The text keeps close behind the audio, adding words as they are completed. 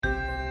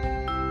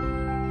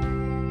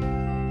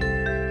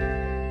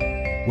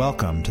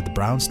Welcome to the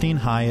Brownstein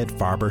Hyatt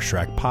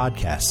Farber-Schreck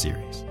podcast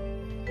series.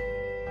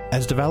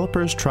 As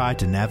developers try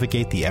to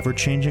navigate the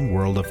ever-changing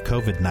world of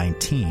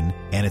COVID-19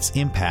 and its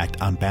impact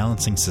on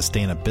balancing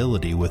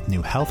sustainability with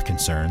new health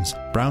concerns,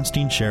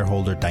 Brownstein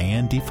shareholder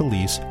Diane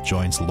Felice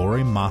joins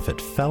Lauri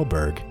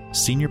Moffet-Fehlberg,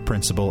 senior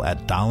principal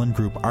at Dahlin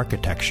Group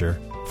Architecture,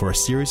 for a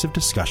series of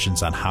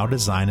discussions on how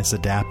design is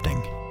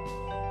adapting.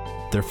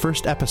 Their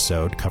first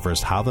episode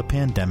covers how the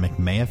pandemic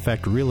may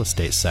affect real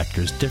estate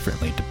sectors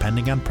differently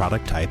depending on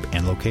product type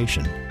and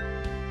location.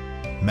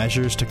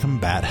 Measures to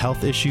combat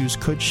health issues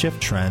could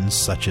shift trends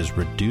such as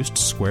reduced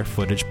square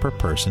footage per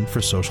person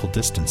for social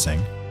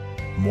distancing,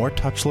 more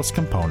touchless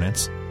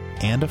components,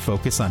 and a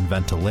focus on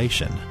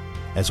ventilation,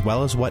 as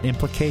well as what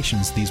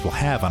implications these will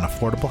have on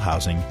affordable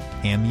housing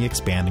and the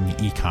expanding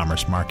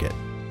e-commerce market.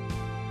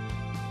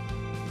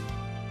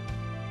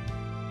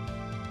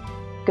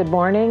 Good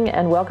morning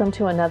and welcome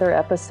to another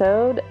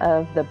episode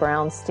of the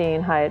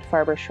Brownstein Hyatt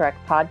Farber-Schreck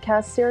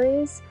podcast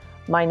series.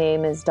 My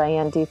name is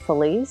Diane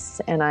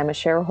Felice and I'm a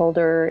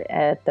shareholder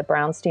at the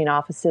Brownstein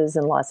offices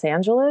in Los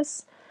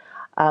Angeles.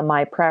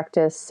 My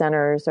practice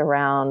centers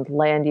around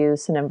land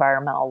use and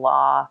environmental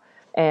law.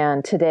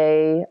 And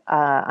today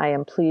I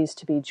am pleased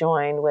to be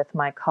joined with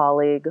my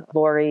colleague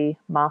Lauri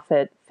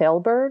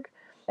Moffet-Fehlberg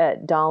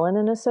at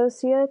Dahlin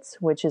Associates,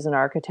 which is an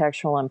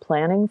architectural and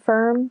planning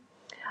firm.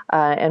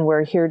 And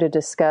we're here to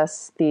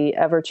discuss the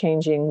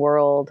ever-changing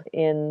world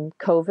in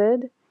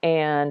COVID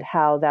and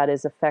how that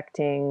is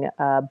affecting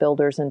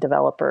builders and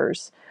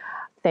developers.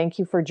 Thank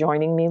you for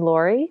joining me,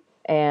 Lauri,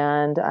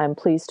 and I'm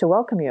pleased to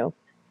welcome you.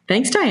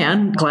 Thanks,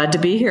 Diane. Glad to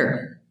be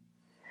here.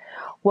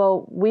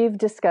 Well, we've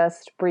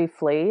discussed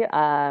briefly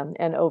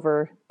and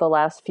over the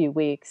last few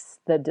weeks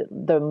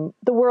the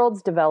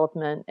world's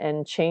development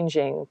and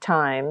changing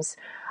times,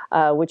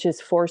 which is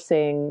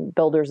forcing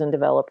builders and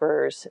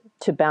developers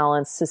to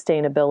balance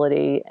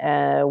sustainability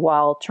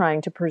while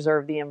trying to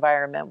preserve the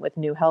environment with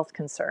new health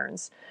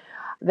concerns.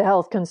 The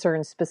health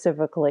concerns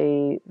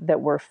specifically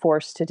that we're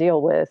forced to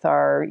deal with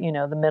are,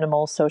 the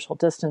minimal social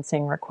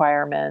distancing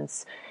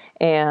requirements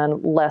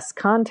and less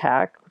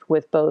contact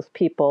with both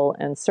people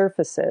and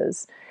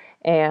surfaces,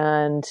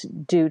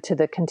 and due to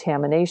the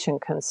contamination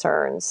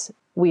concerns.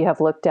 We have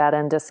looked at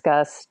and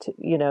discussed,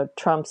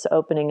 Trump's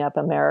Opening Up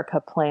America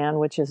plan,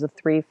 which is a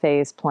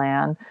 3-phase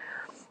plan,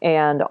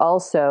 and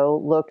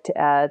also looked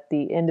at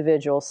the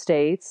individual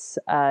states,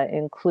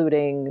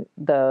 including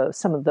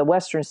some of the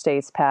Western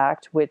States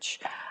Pact, which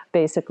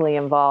basically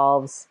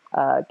involves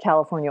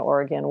California,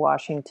 Oregon,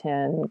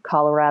 Washington,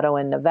 Colorado,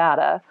 and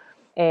Nevada,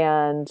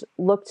 and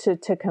looked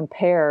to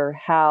compare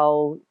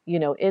how,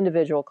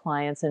 individual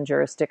clients and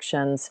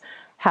jurisdictions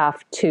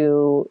have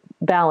to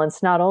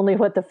balance not only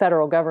what the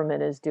federal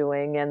government is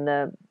doing and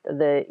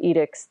the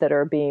edicts that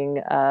are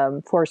being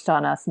forced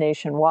on us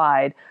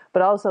nationwide,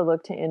 but also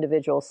look to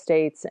individual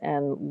states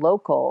and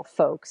local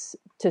folks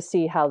to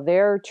see how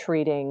they're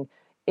treating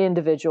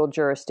individual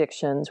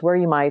jurisdictions where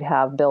you might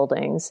have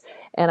buildings.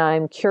 And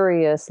I'm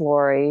curious,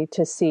 Lauri,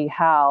 to see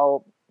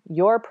how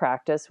your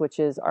practice, which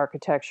is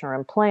architecture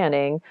and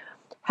planning,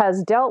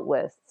 has dealt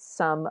with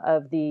some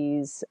of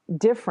these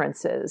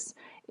differences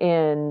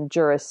in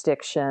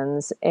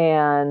jurisdictions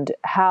and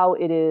how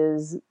it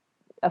is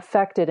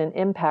affected and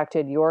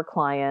impacted your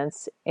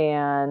clients,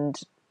 and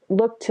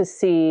look to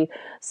see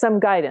some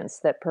guidance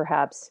that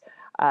perhaps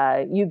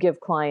you give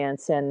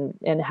clients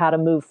and how to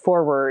move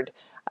forward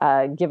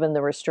given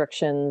the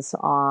restrictions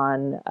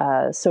on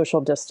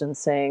social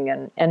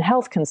distancing and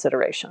health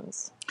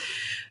considerations.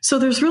 So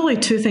there's really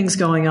two things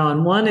going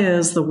on. One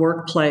is the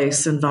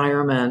workplace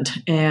environment.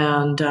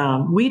 And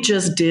we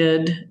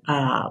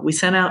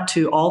sent out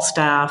to all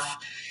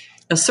staff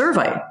a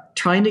survey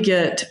trying to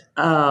get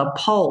a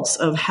pulse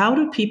of how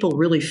do people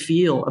really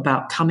feel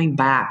about coming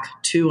back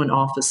to an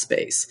office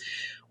space?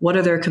 What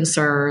are their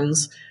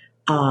concerns?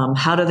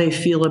 How do they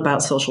feel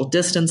about social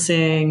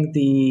distancing,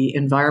 the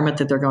environment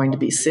that they're going to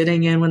be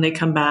sitting in when they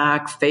come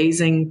back,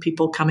 phasing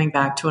people coming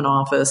back to an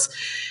office?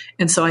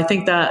 And so I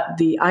think that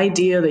the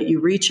idea that you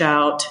reach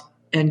out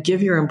and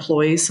give your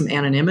employees some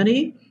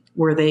anonymity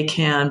where they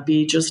can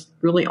be just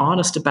really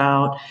honest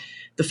about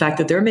the fact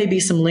that there may be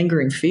some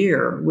lingering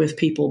fear with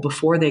people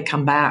before they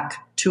come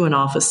back to an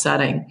office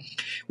setting.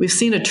 We've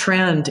seen a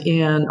trend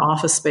in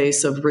office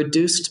space of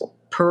reduced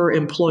per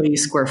employee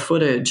square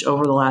footage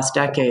over the last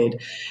decade.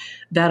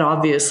 That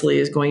obviously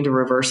is going to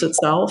reverse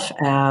itself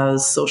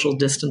as social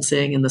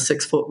distancing and the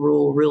 6-foot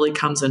rule really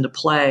comes into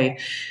play.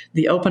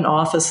 The open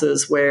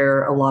offices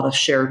where a lot of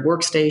shared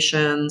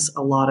workstations,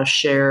 a lot of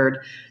shared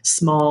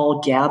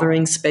small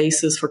gathering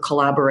spaces for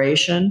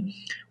collaboration,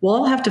 we'll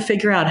all have to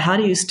figure out how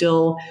do you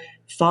still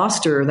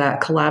foster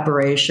that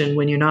collaboration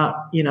when you're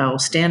not,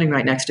 standing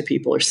right next to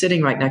people or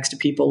sitting right next to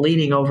people,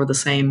 leaning over the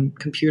same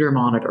computer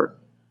monitor.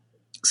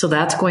 So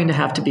that's going to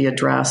have to be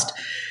addressed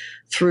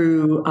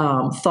through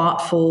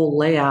thoughtful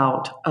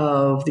layout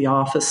of the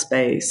office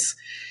space.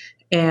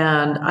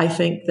 And I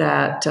think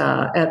that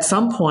at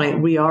some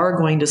point we are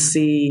going to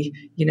see,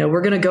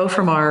 we're going to go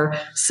from our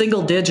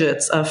single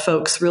digits of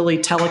folks really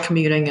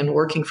telecommuting and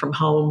working from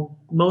home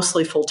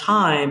mostly full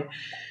time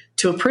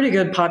to a pretty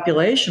good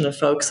population of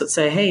folks that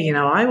say, hey,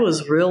 I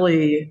was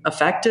really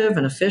effective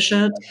and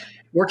efficient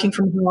working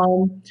from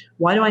home.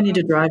 Why do I need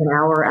to drive an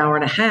hour, hour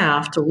and a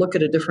half to look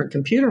at a different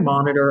computer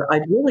monitor?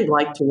 I'd really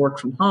like to work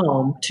from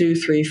home 2,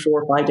 3,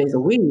 4, 5 days a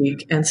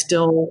week and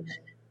still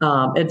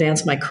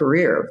advance my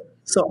career.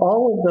 So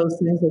all of those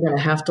things are going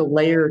to have to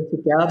layer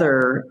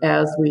together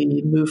as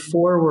we move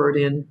forward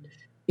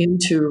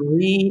into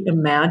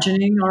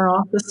reimagining our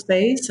office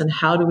space and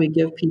how do we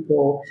give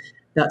people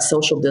that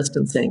social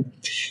distancing.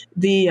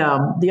 The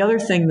other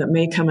thing that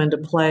may come into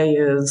play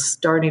is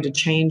starting to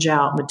change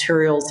out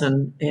materials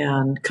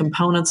and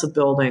components of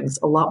buildings,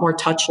 a lot more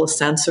touchless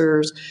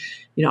sensors.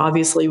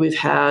 Obviously we've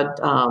had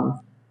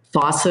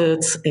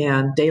faucets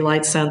and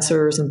daylight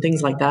sensors and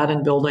things like that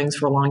in buildings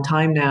for a long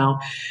time now,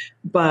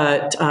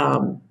 but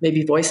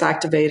maybe voice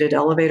activated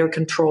elevator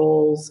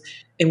controls.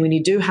 And when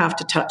you do have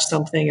to touch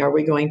something, are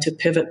we going to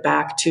pivot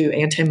back to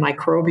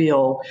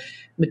antimicrobial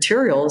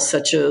materials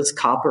such as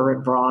copper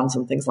and bronze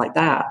and things like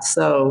that?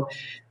 So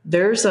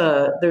there's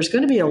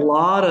going to be a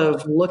lot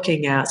of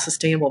looking at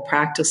sustainable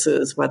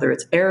practices, whether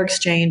it's air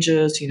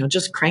exchanges,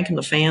 just cranking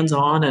the fans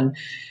on and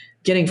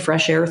getting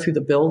fresh air through the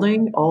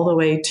building, all the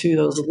way to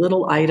those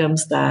little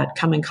items that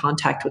come in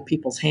contact with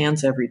people's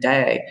hands every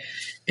day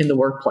in the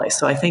workplace.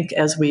 So I think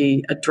as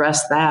we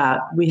address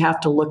that, we have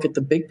to look at the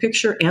big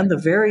picture and the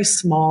very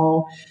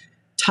small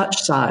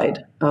touch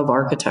side of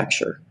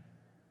architecture.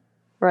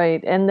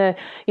 Right. And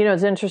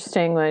it's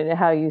interesting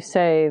how you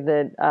say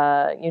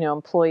that,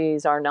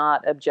 employees are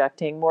not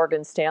objecting.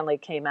 Morgan Stanley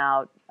came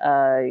out,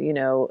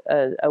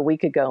 a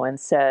week ago and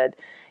said,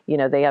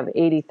 they have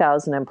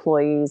 80,000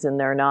 employees and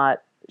they're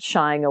not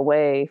shying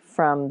away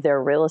from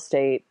their real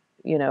estate,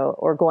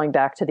 or going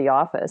back to the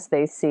office.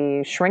 They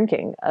see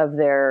shrinking of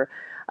their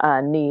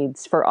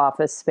needs for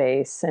office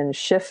space and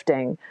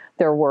shifting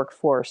their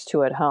workforce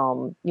to at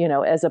home,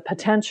 as a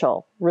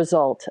potential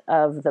result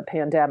of the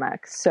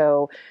pandemic.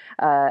 So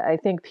I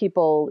think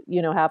people,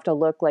 have to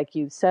look, like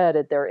you said,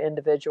 at their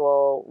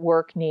individual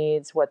work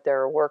needs, what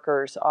their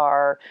workers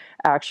are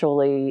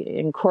actually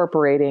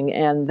incorporating.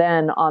 And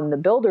then on the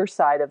builder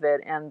side of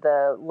it and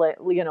the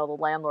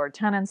landlord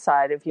tenant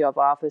side, if you have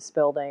office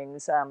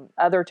buildings,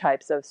 other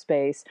types of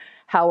space,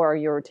 how are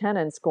your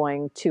tenants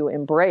going to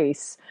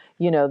embrace,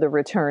 the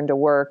return to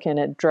work and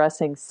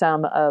addressing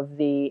some of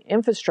the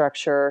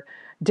infrastructure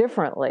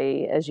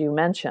differently, as you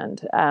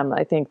mentioned?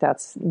 I think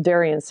that's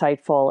very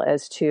insightful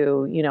as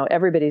to,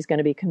 everybody's going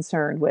to be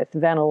concerned with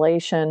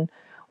ventilation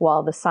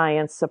while the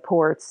science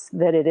supports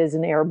that it is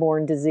an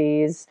airborne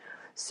disease.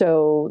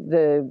 So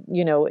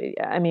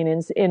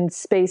in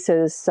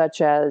spaces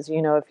such as,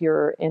 if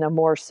you're in a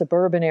more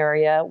suburban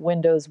area,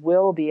 windows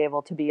will be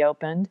able to be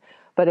opened.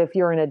 But if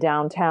you're in a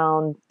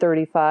downtown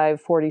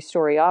 35,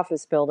 40-story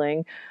office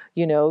building,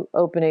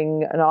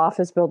 opening an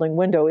office building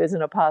window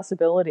isn't a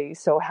possibility.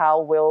 So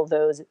how will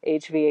those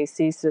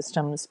HVAC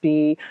systems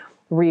be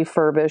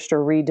refurbished or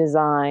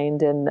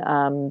redesigned?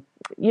 And,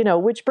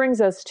 which brings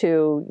us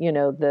to,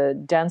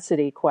 the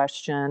density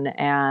question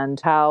and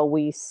how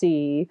we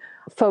see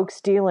folks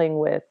dealing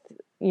with,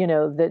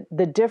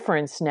 the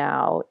difference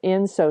now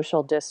in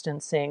social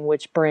distancing,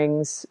 which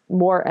brings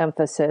more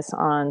emphasis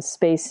on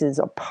spaces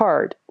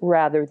apart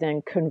rather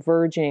than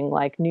converging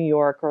like New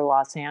York or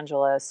Los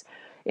Angeles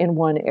in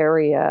one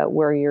area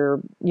where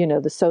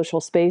the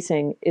social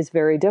spacing is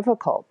very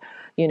difficult.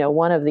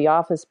 One of the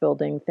office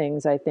building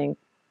things I think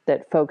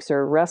that folks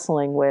are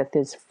wrestling with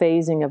is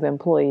phasing of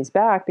employees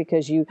back,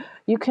 because you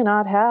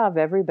cannot have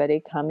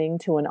everybody coming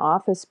to an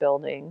office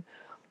building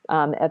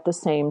at the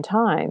same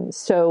time.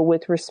 So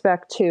with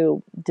respect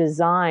to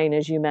design,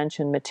 as you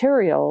mentioned,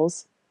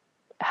 materials,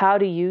 how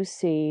do you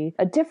see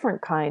a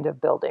different kind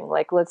of building?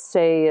 Like, let's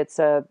say it's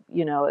from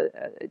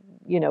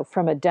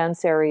a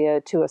dense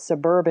area to a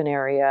suburban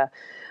area,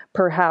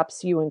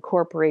 perhaps you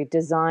incorporate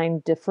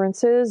design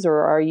differences,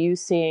 or are you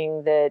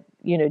seeing that,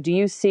 do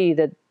you see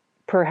that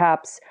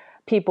perhaps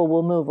people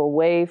will move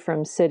away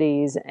from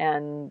cities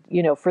and,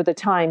 for the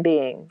time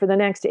being, for the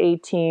next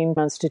 18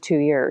 months to 2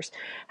 years?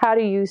 How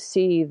do you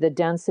see the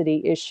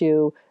density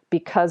issue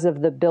because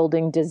of the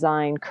building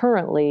design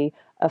currently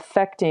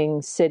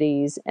affecting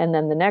cities? And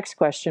then the next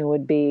question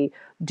would be,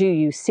 do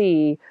you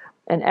see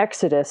an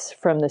exodus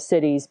from the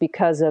cities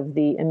because of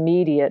the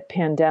immediate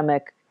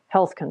pandemic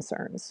health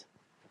concerns?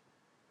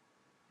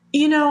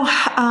 In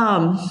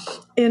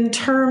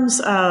terms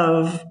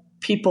of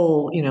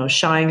people,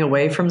 shying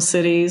away from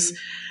cities,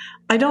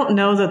 I don't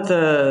know that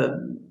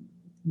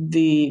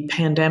the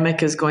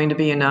pandemic is going to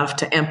be enough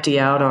to empty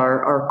out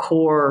our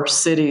core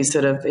cities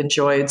that have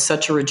enjoyed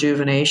such a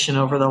rejuvenation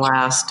over the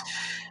last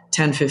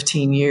 10,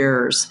 15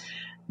 years.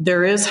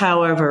 There is,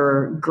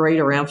 however,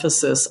 greater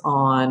emphasis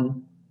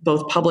on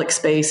both public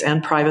space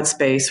and private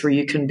space where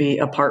you can be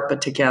apart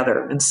but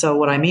together. And so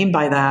what I mean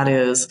by that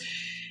is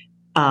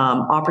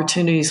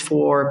opportunities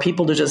for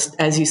people to just,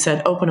 as you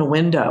said, open a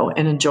window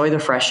and enjoy the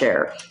fresh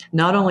air,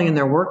 not only in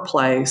their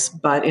workplace,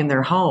 but in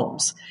their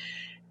homes.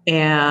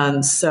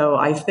 And so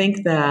I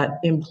think that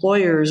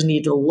employers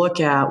need to look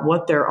at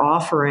what they're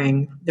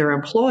offering their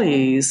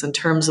employees in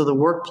terms of the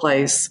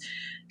workplace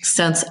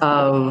sense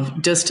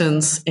of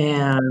distance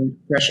and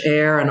fresh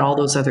air and all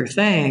those other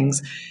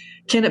things.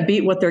 Can it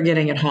beat what they're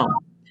getting at home?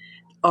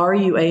 Are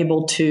you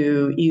able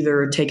to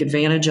either take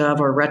advantage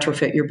of or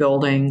retrofit your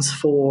buildings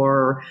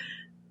for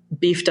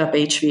beefed up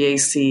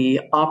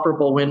HVAC,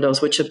 operable windows,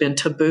 which have been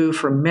taboo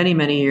for many,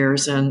 many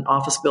years in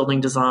office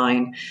building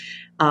design?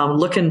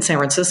 Look in San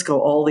Francisco,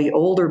 all the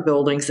older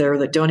buildings there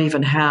that don't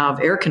even have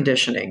air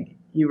conditioning.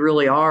 You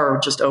really are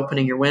just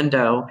opening your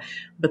window,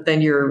 but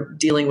then you're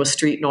dealing with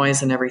street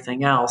noise and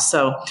everything else.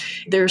 So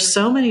there's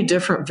so many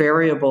different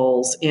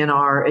variables in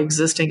our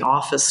existing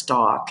office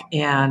stock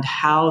and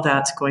how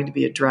that's going to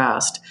be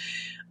addressed.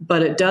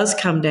 But it does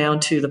come down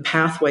to the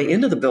pathway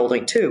into the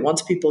building too.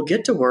 Once people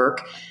get to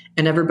work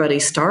and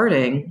everybody's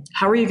starting,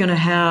 how are you going to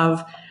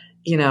have,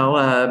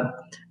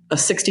 a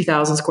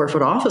 60,000 square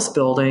foot office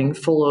building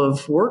full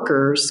of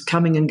workers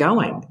coming and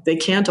going? They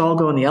can't all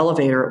go in the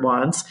elevator at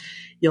once.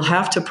 You'll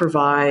have to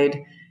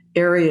provide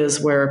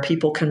areas where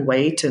people can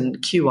wait and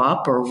queue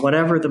up, or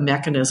whatever the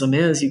mechanism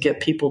is. You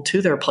get people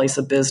to their place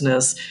of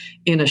business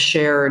in a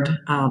shared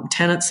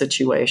tenant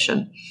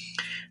situation.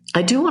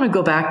 I do want to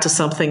go back to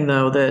something,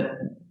 though, that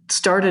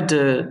started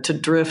to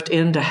drift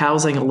into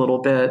housing a little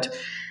bit,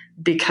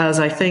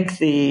 because I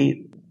think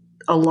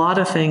a lot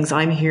of things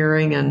I'm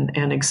hearing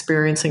and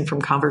experiencing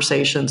from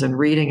conversations and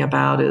reading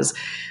about is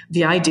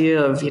the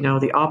idea of, the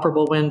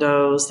operable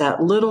windows,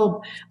 that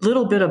little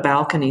bit of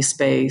balcony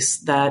space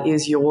that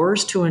is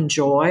yours to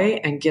enjoy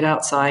and get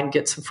outside and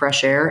get some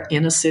fresh air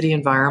in a city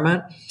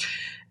environment.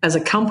 As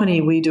a company,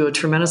 we do a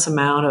tremendous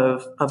amount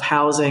of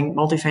housing,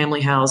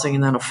 multifamily housing,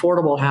 and then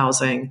affordable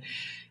housing.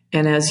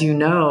 And as you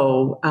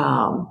know,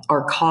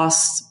 our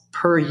costs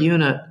per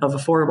unit of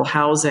affordable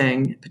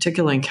housing,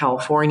 particularly in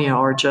California,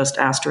 are just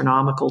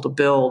astronomical to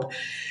build.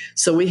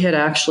 So we had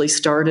actually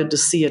started to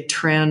see a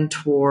trend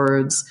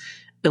towards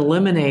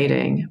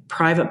eliminating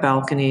private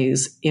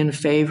balconies in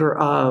favor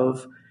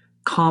of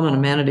common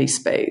amenity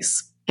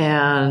space.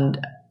 And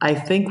I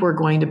think we're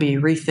going to be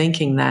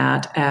rethinking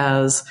that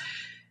as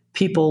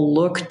people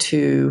look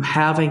to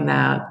having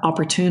that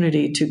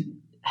opportunity to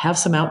have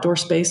some outdoor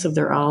space of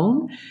their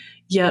own,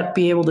 yet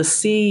be able to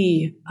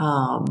see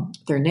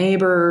their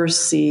neighbors,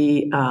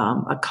 see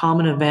a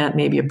common event,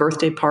 maybe a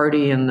birthday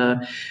party in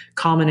the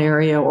common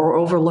area, or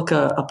overlook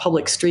a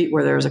public street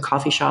where there's a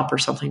coffee shop or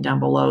something down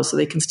below, so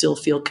they can still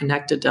feel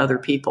connected to other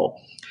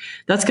people.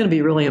 That's going to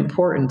be really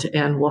important,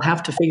 and we'll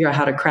have to figure out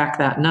how to crack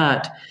that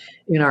nut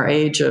in our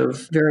age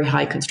of very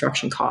high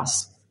construction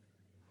costs.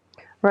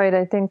 Right.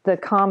 I think the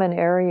common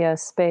area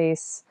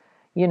space,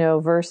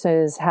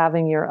 versus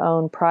having your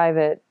own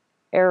private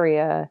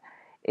area,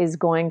 is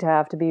going to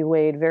have to be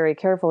weighed very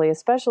carefully,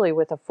 especially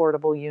with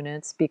affordable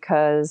units,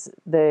 because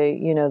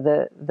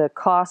the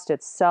cost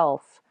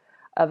itself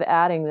of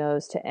adding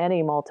those to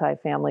any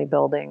multifamily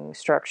building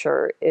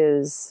structure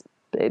is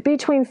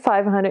between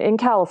 $500,000 in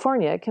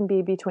California. It can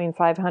be between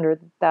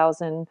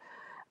 $500,000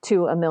 to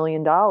 $1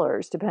 million,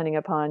 depending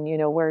upon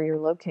where you're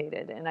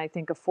located. And I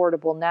think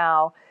affordable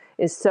now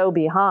is so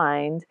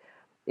behind.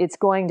 It's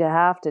going to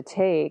have to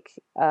take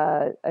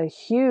a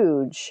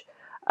huge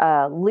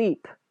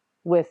leap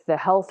with the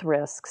health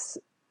risks,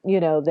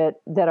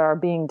 that are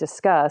being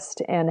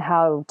discussed, and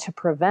how to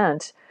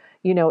prevent,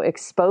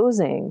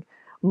 exposing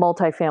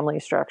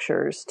multifamily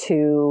structures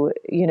to,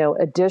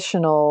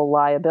 additional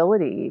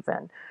liability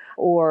even,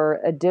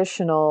 or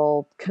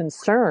additional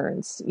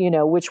concerns,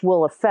 which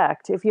will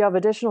affect, if you have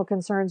additional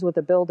concerns with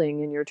a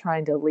building and you're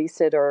trying to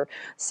lease it or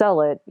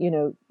sell it,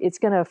 it's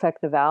going to affect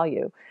the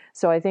value.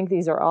 So I think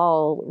these are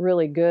all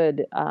really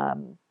good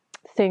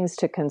things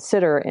to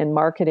consider in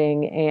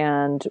marketing,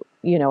 and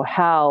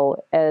how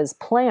as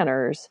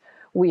planners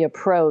we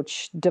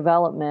approach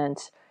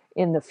development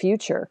in the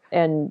future,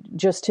 and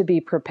just to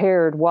be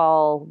prepared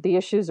while the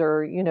issues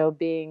are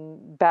being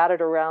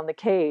batted around the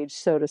cage,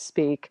 so to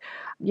speak.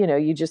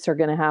 You just are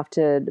going to have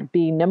to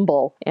be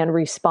nimble and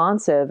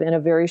responsive in a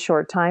very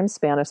short time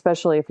span,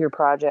 especially if your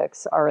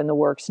projects are in the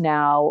works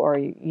now, or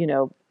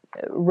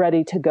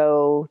ready to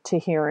go to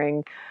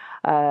hearing.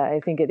 I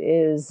think it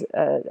is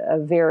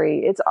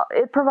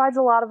it provides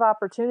a lot of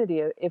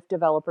opportunity if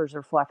developers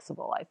are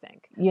flexible, I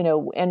think.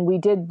 And we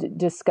did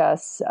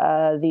discuss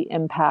the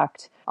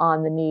impact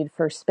on the need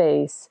for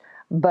space,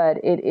 but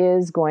it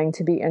is going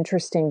to be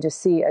interesting to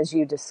see, as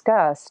you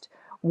discussed,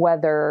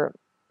 whether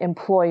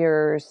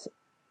employers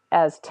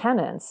as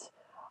tenants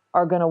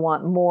are going to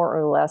want more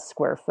or less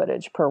square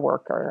footage per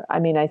worker. I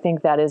mean, I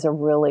think that is a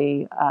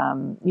really,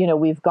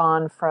 we've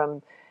gone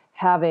from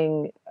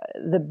having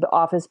the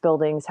office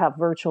buildings have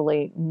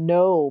virtually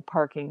no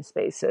parking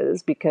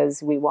spaces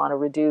because we want to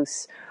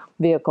reduce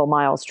vehicle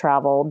miles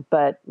traveled.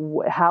 But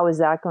how is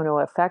that going to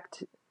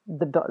affect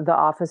the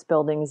office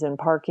buildings and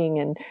parking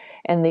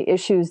and the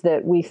issues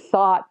that we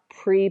thought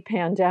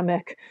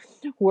pre-pandemic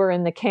were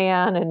in the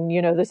can, and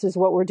this is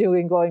what we're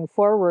doing going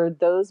forward,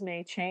 those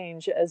may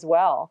change as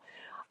well.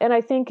 And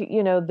I think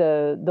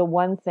the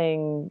one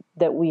thing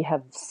that we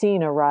have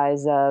seen a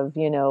rise of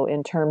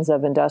in terms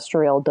of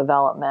industrial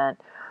development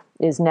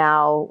is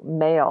now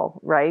mail,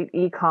 right?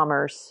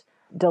 E-commerce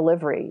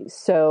delivery.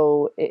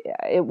 So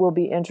it will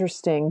be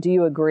interesting. Do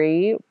you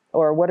agree?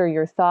 Or what are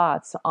your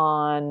thoughts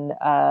on,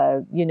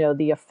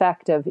 the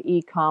effect of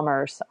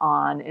e-commerce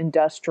on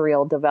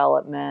industrial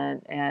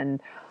development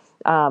and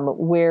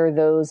where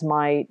those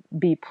might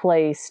be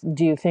placed?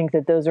 Do you think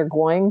that those are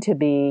going to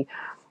be,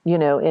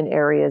 in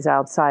areas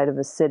outside of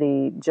a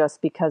city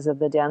just because of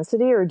the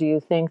density? Or do you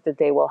think that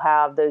they will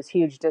have those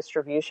huge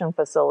distribution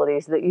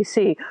facilities that you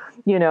see,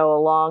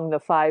 along the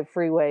 5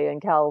 freeway in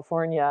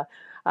California,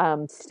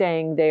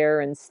 staying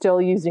there and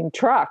still using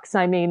trucks?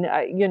 I mean,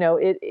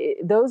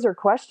 those are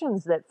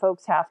questions that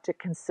folks have to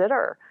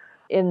consider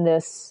in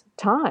this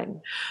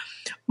time.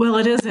 Well,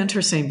 it is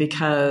interesting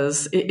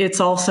because it's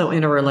also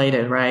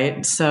interrelated,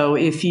 right? So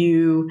if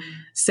you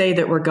say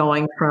that we're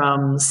going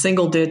from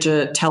single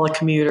digit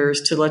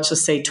telecommuters to, let's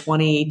just say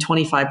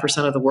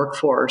 25% of the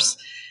workforce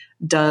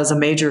does a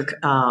major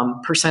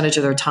percentage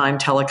of their time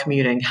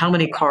telecommuting, how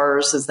many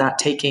cars is that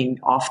taking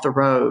off the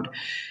road?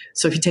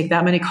 So if you take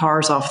that many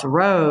cars off the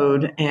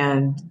road,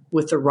 and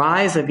with the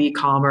rise of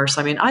e-commerce,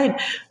 I mean,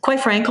 quite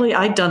frankly,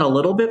 I'd done a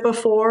little bit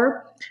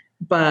before,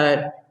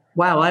 but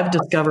wow, I've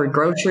discovered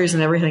groceries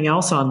and everything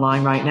else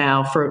online right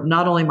now for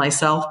not only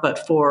myself,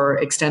 but for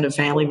extended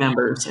family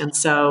members. And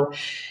so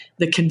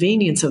the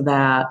convenience of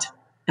that,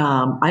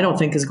 I don't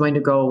think is going to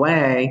go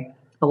away.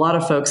 A lot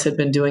of folks had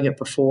been doing it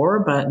before,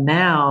 but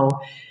now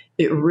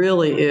it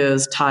really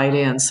is tied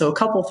in. So a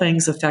couple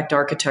things affect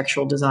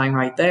architectural design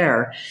right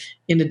there.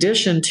 In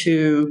addition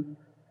to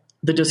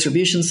the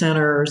distribution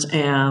centers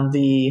and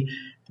the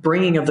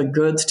bringing of the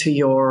goods to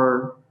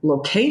your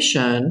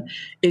location,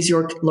 is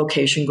your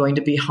location going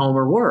to be home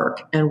or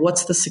work? And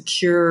what's the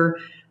secure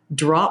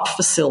drop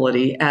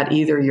facility at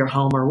either your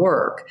home or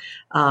work?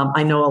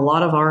 I know a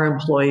lot of our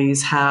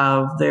employees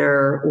have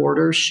their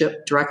orders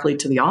shipped directly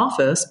to the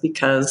office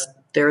because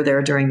they're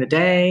there during the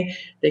day.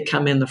 They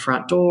come in the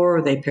front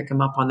door, they pick them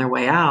up on their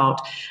way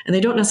out, and they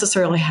don't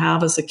necessarily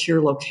have a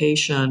secure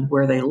location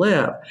where they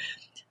live.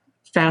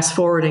 Fast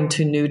forwarding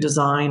to new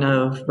design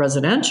of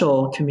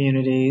residential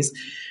communities,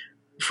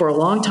 for a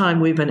long time,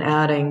 we've been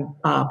adding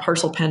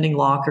parcel pending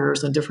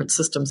lockers and different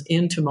systems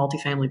into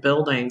multifamily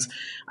buildings.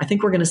 I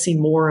think we're going to see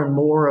more and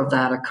more of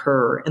that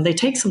occur. And they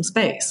take some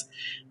space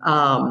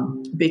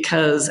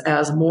because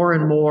as more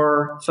and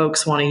more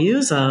folks want to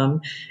use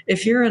them,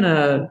 if you're in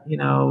a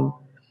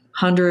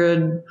 100,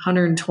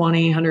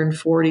 120,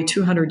 140,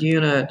 200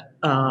 unit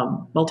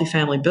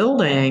multifamily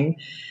building,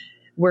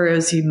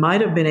 whereas you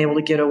might have been able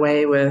to get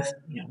away with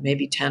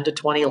maybe 10 to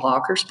 20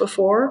 lockers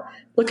before,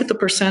 look at the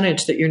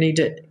percentage that you're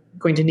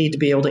going to need to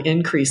be able to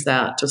increase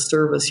that to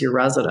service your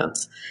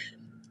residents.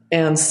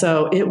 And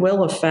so it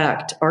will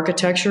affect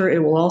architecture.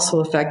 It will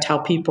also affect how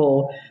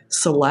people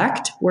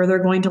select where they're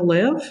going to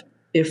live,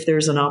 if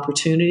there's an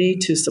opportunity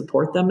to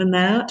support them in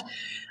that.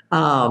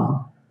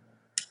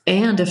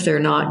 And if they're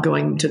not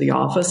going to the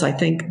office, I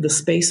think the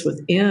space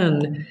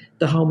within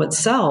the home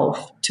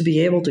itself to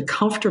be able to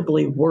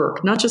comfortably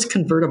work, not just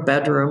convert a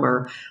bedroom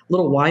or a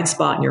little wide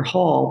spot in your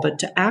hall, but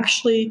to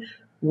actually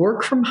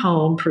work from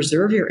home,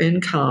 preserve your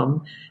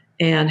income,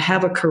 and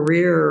have a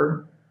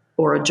career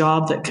or a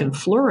job that can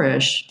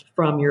flourish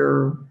from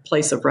your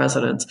place of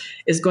residence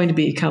is going to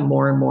become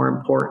more and more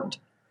important.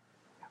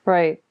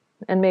 Right.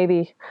 And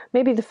maybe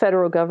the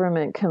federal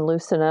government can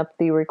loosen up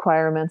the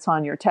requirements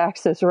on your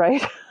taxes,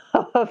 right?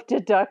 Of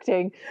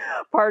deducting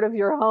part of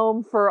your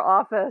home for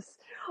office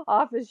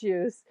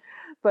use.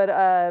 But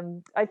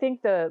I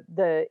think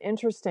the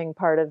interesting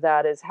part of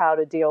that is how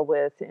to deal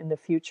with in the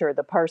future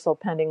the parcel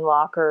pending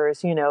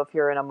lockers, if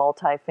you're in a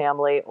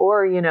multifamily,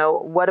 or,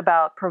 what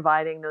about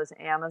providing those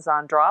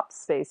Amazon drop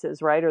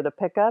spaces, right? Or the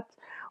pickup,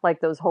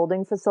 like those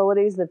holding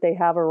facilities that they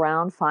have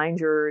around, find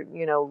your,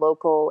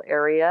 local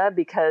area,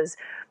 because,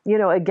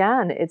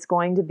 again, it's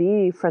going to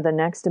be for the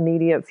next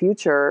immediate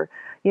future,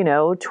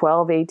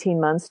 12,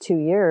 18 months, 2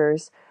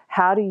 years.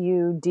 How do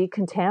you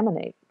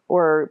decontaminate?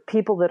 Or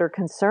people that are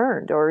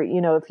concerned, or,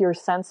 if you're a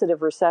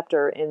sensitive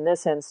receptor in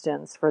this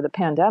instance for the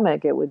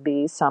pandemic, it would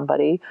be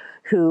somebody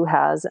who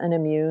has an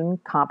immune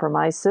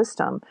compromised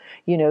system.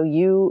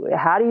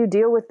 How do you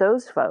deal with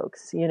those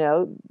folks?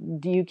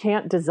 You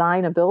can't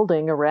design a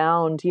building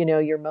around,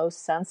 your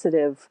most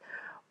sensitive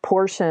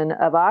portion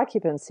of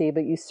occupancy,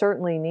 but you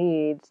certainly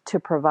need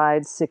to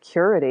provide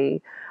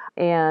security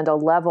and a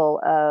level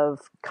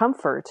of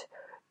comfort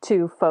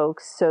to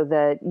folks so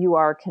that you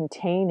are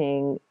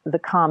containing the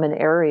common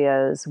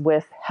areas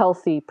with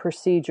healthy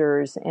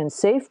procedures and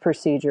safe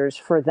procedures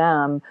for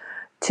them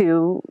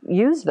to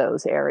use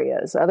those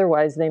areas.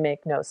 Otherwise, they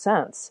make no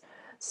sense.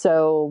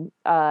 So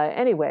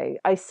anyway,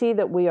 I see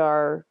that we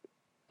are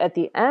at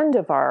the end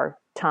of our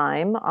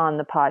time on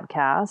the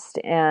podcast.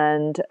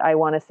 And I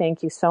want to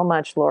thank you so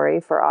much, Lauri,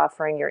 for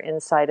offering your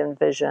insight and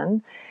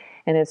vision.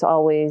 And it's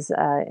always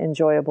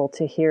enjoyable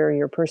to hear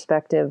your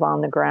perspective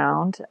on the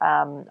ground.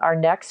 Our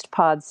next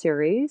pod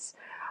series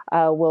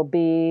will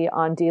be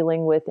on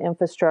dealing with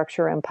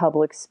infrastructure and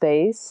public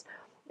space.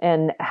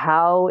 And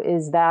how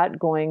is that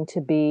going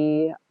to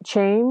be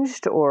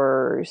changed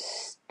or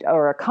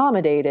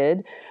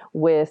accommodated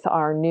with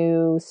our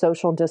new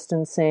social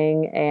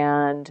distancing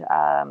and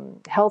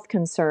health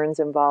concerns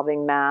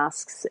involving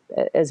masks,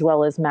 as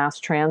well as mass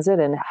transit?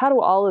 And how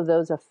do all of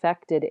those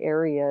affected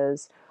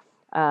areas,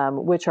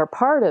 which are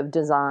part of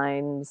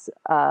designs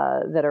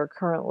that are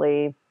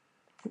currently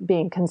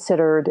being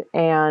considered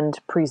and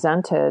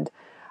presented,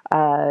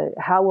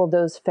 how will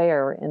those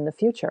fare in the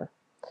future?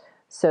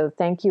 So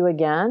thank you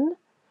again,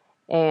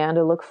 and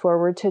I look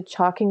forward to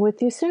talking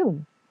with you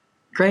soon.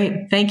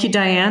 Great. Thank you,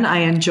 Diane. I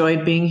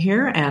enjoyed being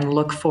here and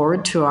look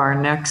forward to our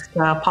next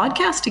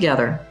podcast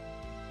together.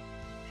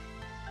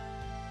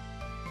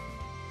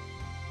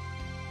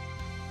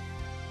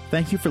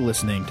 Thank you for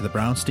listening to the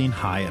Brownstein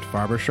Hyatt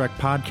Farber-Schreck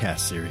podcast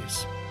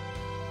series.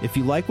 If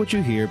you like what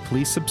you hear,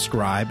 please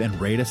subscribe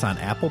and rate us on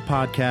Apple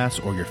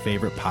Podcasts or your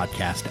favorite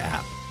podcast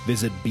app.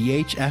 Visit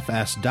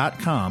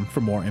bhfs.com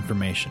for more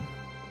information.